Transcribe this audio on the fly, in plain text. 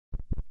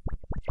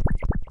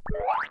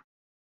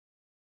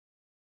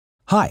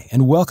Hi,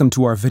 and welcome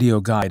to our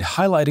video guide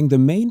highlighting the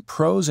main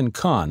pros and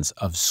cons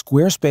of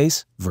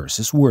Squarespace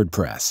versus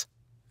WordPress.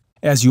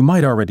 As you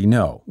might already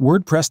know,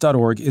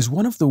 WordPress.org is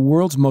one of the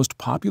world's most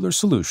popular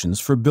solutions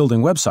for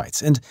building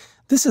websites, and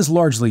this is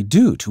largely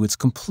due to its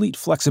complete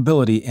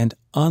flexibility and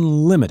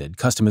unlimited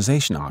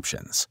customization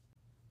options.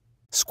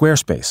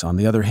 Squarespace, on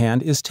the other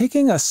hand, is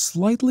taking a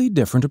slightly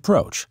different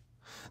approach.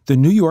 The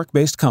New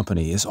York-based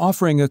company is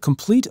offering a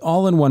complete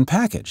all-in-one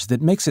package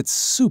that makes it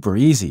super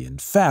easy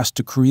and fast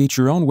to create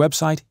your own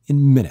website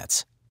in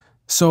minutes.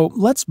 So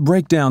let's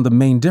break down the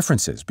main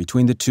differences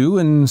between the two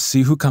and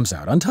see who comes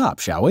out on top,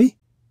 shall we?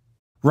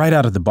 Right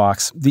out of the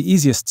box, the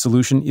easiest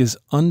solution is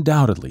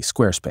undoubtedly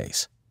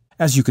Squarespace.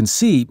 As you can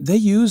see, they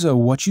use a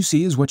what you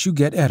see is what you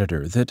get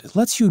editor that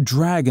lets you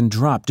drag and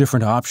drop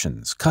different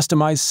options,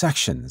 customize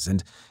sections,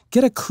 and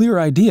get a clear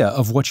idea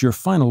of what your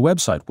final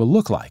website will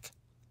look like.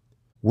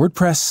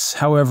 WordPress,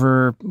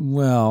 however,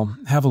 well,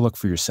 have a look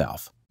for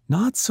yourself.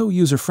 Not so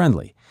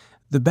user-friendly.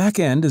 The back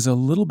end is a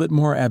little bit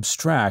more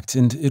abstract,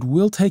 and it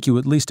will take you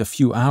at least a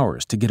few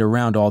hours to get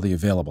around all the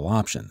available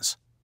options.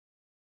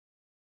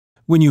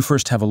 When you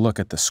first have a look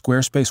at the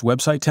Squarespace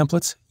website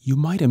templates, you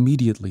might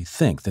immediately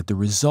think that the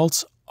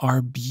results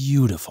are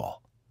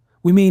beautiful.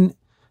 We mean,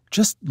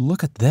 just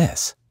look at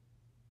this.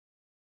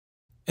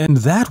 And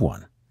that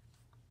one.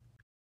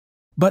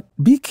 But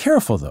be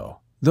careful, though.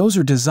 Those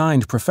are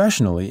designed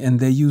professionally and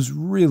they use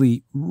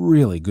really,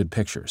 really good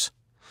pictures.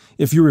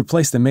 If you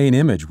replace the main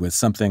image with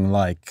something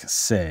like,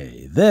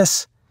 say,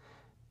 this,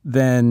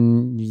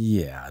 then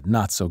yeah,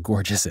 not so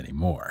gorgeous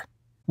anymore.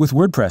 With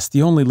WordPress,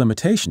 the only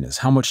limitation is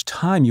how much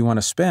time you want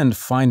to spend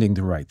finding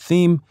the right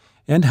theme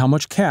and how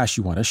much cash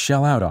you want to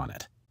shell out on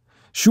it.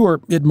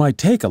 Sure, it might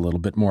take a little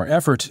bit more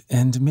effort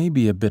and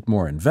maybe a bit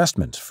more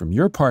investment from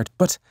your part,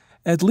 but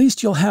at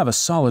least you'll have a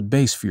solid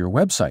base for your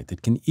website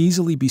that can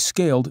easily be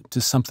scaled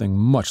to something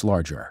much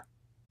larger.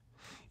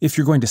 If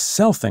you're going to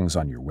sell things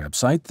on your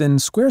website, then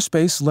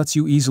Squarespace lets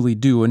you easily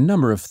do a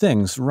number of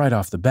things right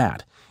off the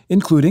bat,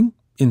 including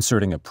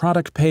inserting a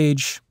product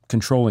page,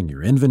 controlling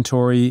your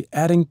inventory,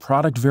 adding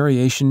product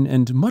variation,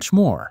 and much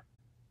more.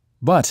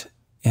 But,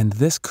 and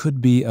this could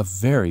be a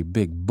very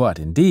big but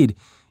indeed,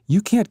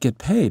 you can't get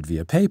paid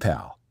via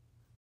PayPal.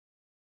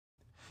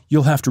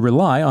 You'll have to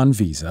rely on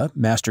Visa,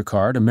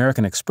 MasterCard,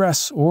 American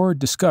Express, or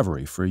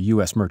Discovery for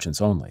U.S.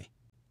 merchants only.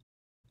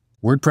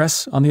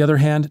 WordPress, on the other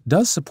hand,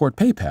 does support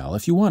PayPal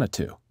if you want it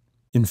to.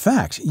 In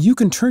fact, you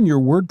can turn your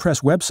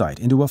WordPress website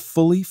into a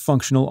fully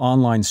functional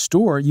online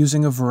store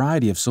using a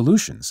variety of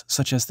solutions,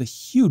 such as the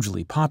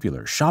hugely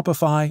popular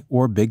Shopify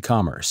or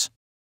BigCommerce.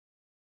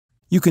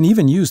 You can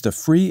even use the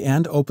free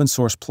and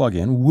open-source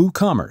plugin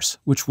WooCommerce,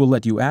 which will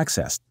let you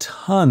access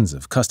tons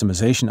of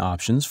customization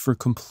options for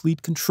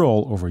complete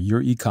control over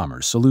your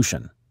e-commerce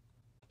solution.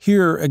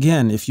 Here,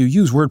 again, if you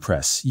use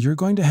WordPress, you're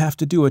going to have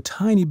to do a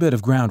tiny bit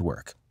of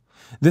groundwork.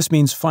 This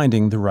means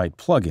finding the right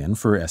plugin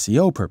for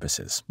SEO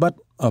purposes, but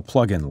a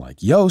plugin like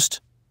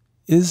Yoast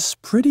is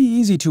pretty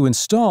easy to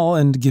install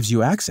and gives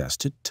you access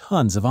to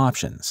tons of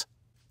options.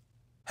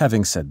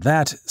 Having said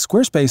that,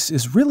 Squarespace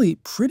is really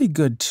pretty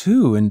good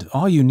too, and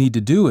all you need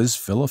to do is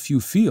fill a few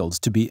fields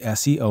to be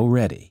SEO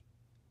ready.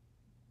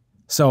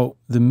 So,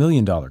 the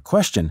million-dollar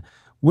question,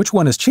 which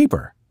one is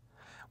cheaper?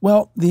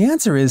 Well, the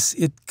answer is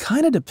it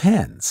kind of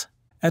depends.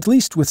 At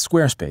least with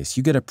Squarespace,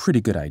 you get a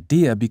pretty good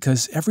idea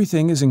because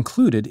everything is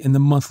included in the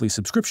monthly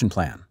subscription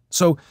plan.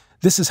 So,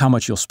 this is how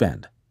much you'll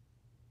spend.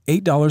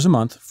 $8 a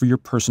month for your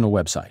personal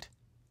website,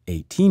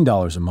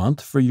 $18 a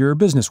month for your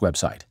business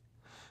website,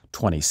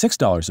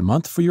 $26 a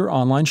month for your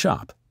online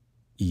shop.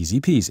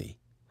 Easy peasy.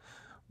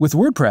 With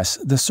WordPress,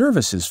 the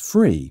service is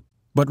free,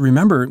 but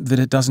remember that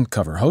it doesn't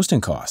cover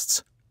hosting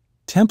costs,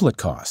 template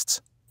costs,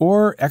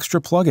 or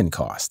extra plugin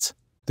costs.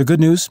 The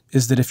good news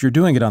is that if you're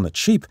doing it on the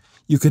cheap,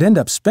 you could end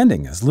up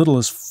spending as little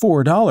as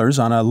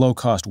 $4 on a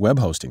low-cost web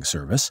hosting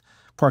service,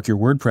 park your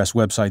WordPress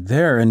website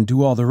there, and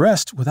do all the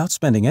rest without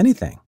spending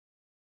anything.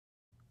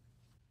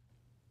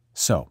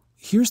 So,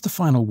 here's the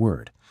final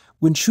word.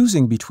 When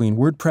choosing between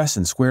WordPress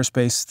and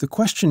Squarespace, the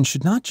question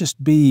should not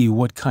just be,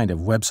 what kind of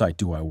website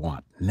do I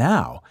want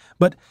now?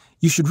 But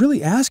you should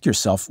really ask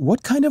yourself,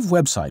 what kind of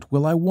website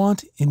will I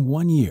want in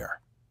 1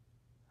 year?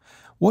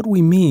 What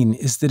we mean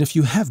is that if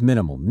you have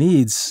minimal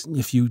needs,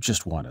 if you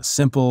just want a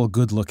simple,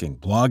 good-looking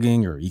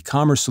blogging or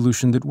e-commerce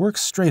solution that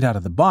works straight out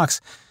of the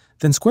box,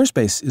 then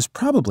Squarespace is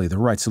probably the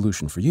right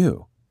solution for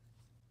you.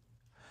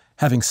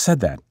 Having said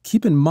that,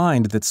 keep in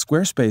mind that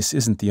Squarespace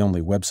isn't the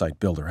only website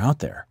builder out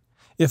there.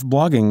 If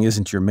blogging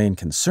isn't your main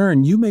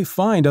concern, you may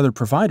find other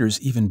providers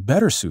even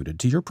better suited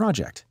to your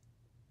project.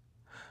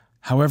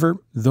 However,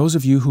 those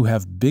of you who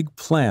have big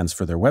plans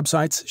for their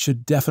websites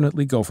should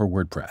definitely go for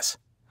WordPress.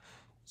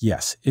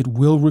 Yes, it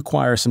will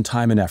require some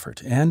time and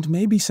effort, and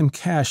maybe some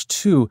cash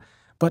too,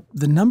 but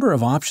the number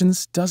of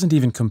options doesn't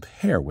even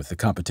compare with the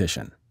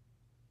competition.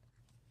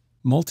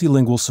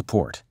 Multilingual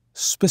support,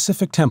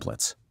 specific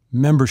templates,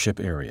 membership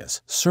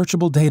areas,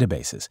 searchable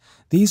databases.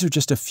 These are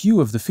just a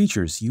few of the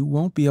features you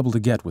won't be able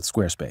to get with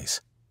Squarespace.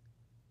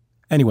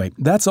 Anyway,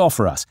 that's all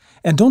for us.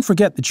 And don't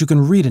forget that you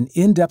can read an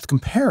in-depth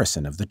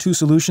comparison of the two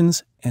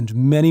solutions and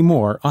many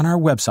more on our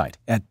website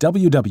at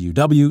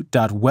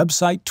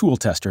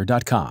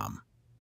www.websitetooltester.com.